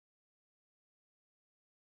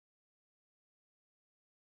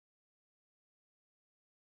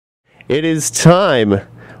It is time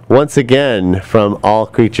once again from All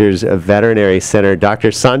Creatures Veterinary Center. Dr.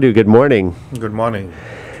 Sandhu, good morning. Good morning.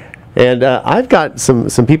 And I've got some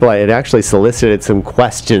people I had actually solicited some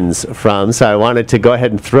questions from, so I wanted to go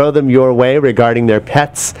ahead and throw them your way regarding their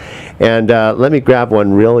pets. And let me grab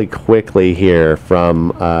one really quickly here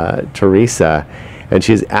from Teresa. And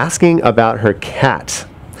she's asking about her cat.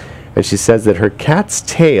 And she says that her cat's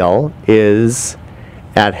tail is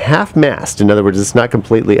at half mast. In other words, it's not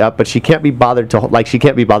completely up, but she can't be bothered to hold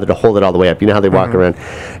it all the way up. You know how they walk around,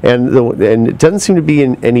 and it doesn't seem to be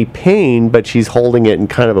in any pain, but she's holding it in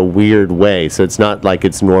kind of a weird way. So it's not like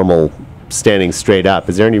it's normal standing straight up.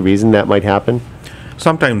 Is there any reason that might happen?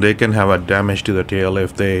 Sometimes they can have a damage to the tail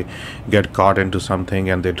if they get caught into something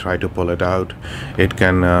and they try to pull it out. It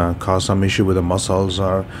can cause some issue with the muscles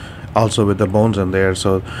or also with the bones in there.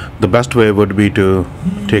 So the best way would be to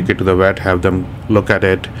take it to the vet, have them look at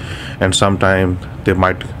it, and sometime they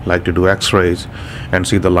might like to do x-rays and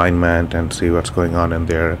see the alignment and see what's going on in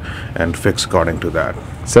there and fix according to that.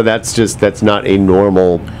 So that's not a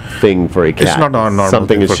normal thing for a cat. It's not a normal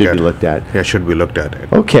something thing that for should cat. be looked at. Yeah, should be looked at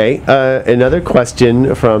it. Okay, another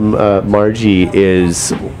question from Margie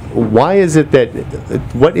is, what is it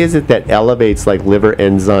that elevates like liver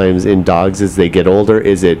enzymes in dogs as they get older?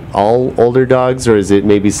 Is it all older dogs, or is it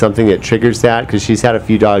maybe something that triggers that? Because she's had a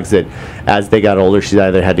few dogs that as they got older, she's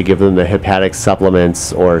either had to give them the hepatic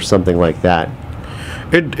supplements or something like that.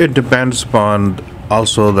 It depends upon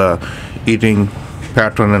also the eating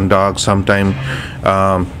pattern in dogs. Sometimes,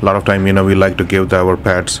 a lot of time, we like to give our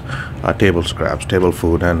pets table scraps, table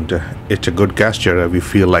food, and it's a good gesture. We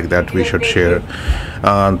feel like that we should share.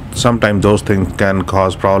 Sometimes those things can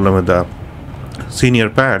cause problem with the senior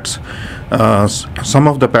pets. Some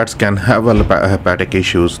of the pets can have hepatic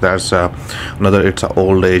issues. That's it's an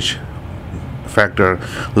old age factor.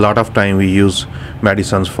 A lot of time we use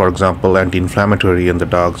medicines, for example, anti-inflammatory in the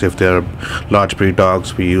dogs. If they're large breed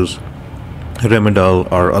dogs, we use Rimadyl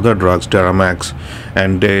or other drugs, Deramax,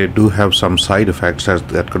 and they do have some side effects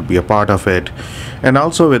that could be a part of it. And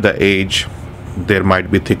also with the age, there might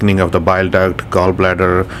be thickening of the bile duct,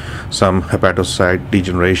 gallbladder, some hepatocyte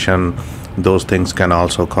degeneration. Those things can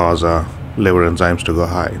also cause liver enzymes to go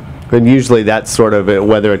high. And usually that's sort of,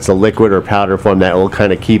 whether it's a liquid or powder form, that will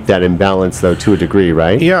kind of keep that in balance, though, to a degree,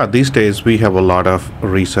 right? Yeah, these days we have a lot of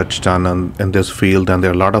research done in this field, and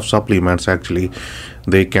there are a lot of supplements actually.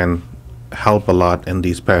 They can help a lot in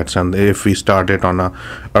these pets, and if we start it on a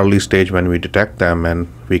early stage when we detect them, and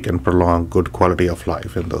we can prolong good quality of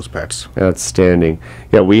life in those pets. Outstanding.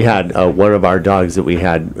 Yeah, we had one of our dogs that we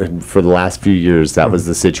had for the last few years. That was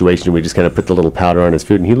the situation. We just kind of put the little powder on his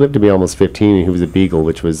food, and he lived to be almost 15, and he was a beagle,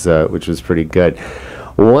 which was pretty good.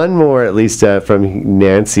 One more, at least, from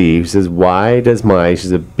Nancy, who says, why does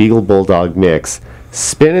she's a beagle bulldog mix,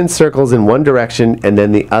 spin in circles in one direction and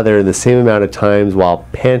then the other in the same amount of times while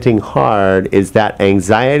panting hard? Is that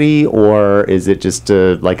anxiety, or is it just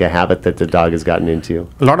like a habit that the dog has gotten into?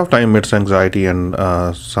 A lot of time it's anxiety, and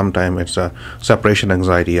sometimes it's a separation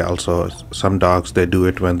anxiety also. Some dogs, they do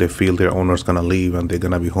it when they feel their owner's gonna leave and they're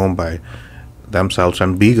gonna be home by themselves.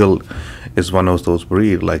 And beagle is one of those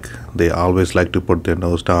breed, like they always like to put their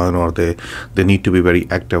nose down, or they need to be very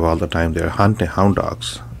active all the time. They're hound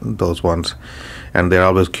dogs, those ones, and they're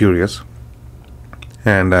always curious.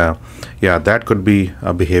 And yeah, that could be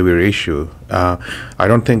a behavior issue. I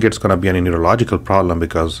don't think it's going to be any neurological problem,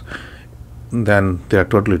 because then they're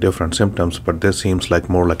totally different symptoms, but this seems like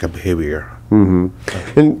more like a behavior.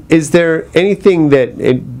 And is there anything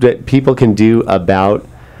that people can do about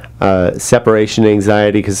separation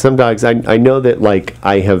anxiety? Because some dogs, I know that, like,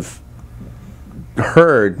 I have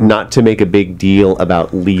heard not to make a big deal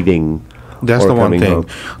about leaving. That's the one thing. Home.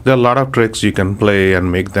 There are a lot of tricks you can play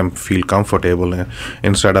and make them feel comfortable,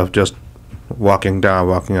 instead of just walking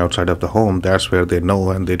outside of the home. That's where they know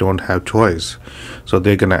and they don't have choice, so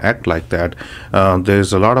they're gonna act like that.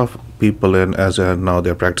 There's a lot of people now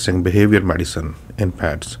they're practicing behavior medicine in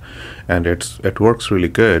pets, and it works really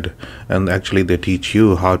good. And actually they teach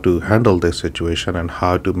you how to handle this situation and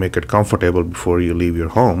how to make it comfortable before you leave your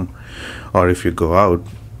home, or if you go out,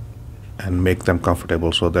 and make them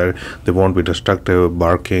comfortable so that they won't be destructive,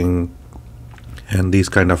 barking, and these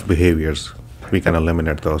kind of behaviors. We can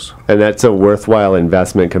eliminate those. And that's a worthwhile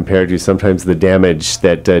investment compared to sometimes the damage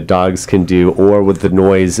that dogs can do, or with the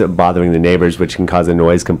noise bothering the neighbors, which can cause a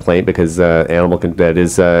noise complaint, because that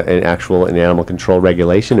is an animal control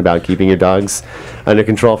regulation about keeping your dogs under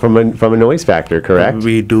control from a noise factor, correct?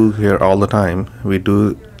 We do hear all the time. We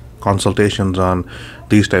do consultations on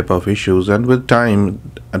these type of issues. And with time,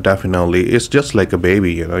 definitely, it's just like a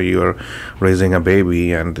baby. You're raising a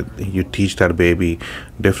baby, and you teach that baby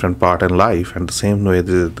different part in life. And the same way,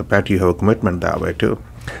 the pet, you have a commitment that way too.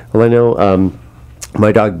 Well, I know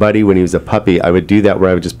my dog Buddy, when he was a puppy, I would do that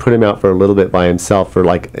where I would just put him out for a little bit by himself for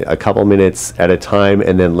like a couple minutes at a time,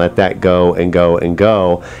 and then let that go and go and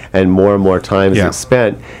go, and more time is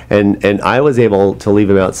spent. And I was able to leave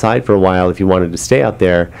him outside for a while if he wanted to stay out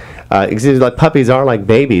there. Like puppies are like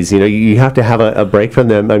babies, you have to have a break from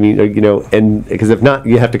them. I mean, and because if not,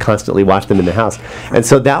 you have to constantly watch them in the house. And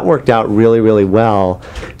so that worked out really, really well.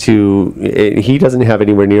 He doesn't have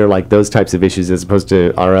anywhere near like those types of issues as opposed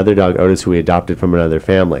to our other dog Otis, who we adopted from another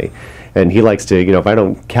family. And he likes to, if I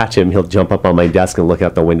don't catch him, he'll jump up on my desk and look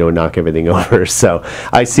out the window and knock everything over. So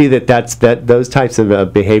I see those types of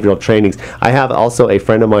behavioral trainings. I have also a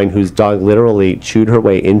friend of mine whose dog literally chewed her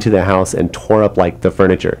way into the house and tore up like the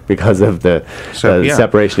furniture because of the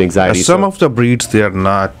separation anxiety. Some of the breeds, they're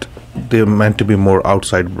meant to be more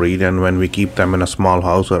outside breed, and when we keep them in a small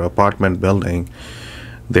house or apartment building,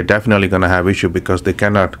 they're definitely going to have issue because they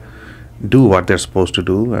cannot do what they're supposed to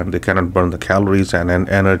do, and they cannot burn the calories and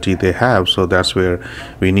energy they have. So that's where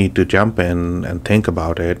we need to jump in and think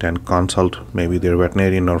about it and consult maybe their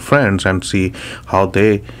veterinarian or friends and see how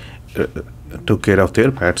they took care of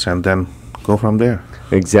their pets, and then go from there.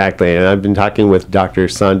 Exactly. And I've been talking with Dr.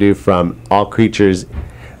 Sandhu from All Creatures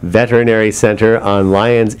Veterinary Center on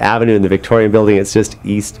Lyons Avenue in the Victorian Building. It's just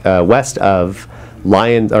west of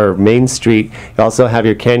Lyons or Main Street. You also have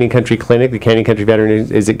your Canyon Country Clinic, the Canyon Country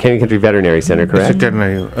Veterinary Center, correct?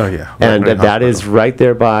 Veterinary, yeah. And that is right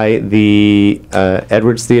there by the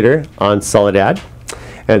Edwards Theater on Soledad.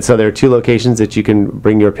 And so there are two locations that you can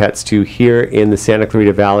bring your pets to here in the Santa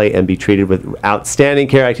Clarita Valley and be treated with outstanding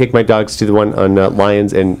care. I take my dogs to the one on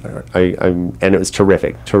Lyons, and it was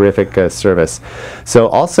terrific service. So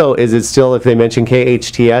also, is it still, if they mention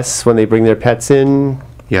KHTS when they bring their pets in?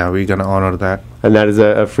 Yeah, we're going to honor that. And that is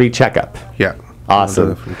a free checkup. Yeah.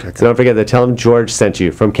 Awesome. So don't forget to tell them George sent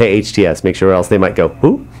you from KHTS. Make sure, or else they might go,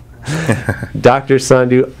 who? Dr.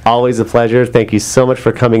 Sandhu, always a pleasure. Thank you so much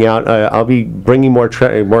for coming out. I'll be bringing more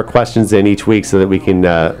questions in each week so that we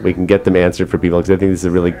can get them answered for people, because I think this is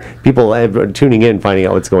really, people tuning in, finding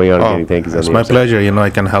out what's going on. And thank you. It's my pleasure. I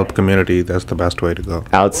can help community. That's the best way to go.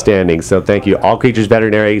 Outstanding. So thank you. All Creatures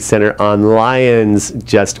Veterinary Center on Lyons,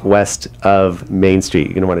 just west of Main Street.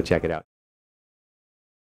 You're going to want to check it out.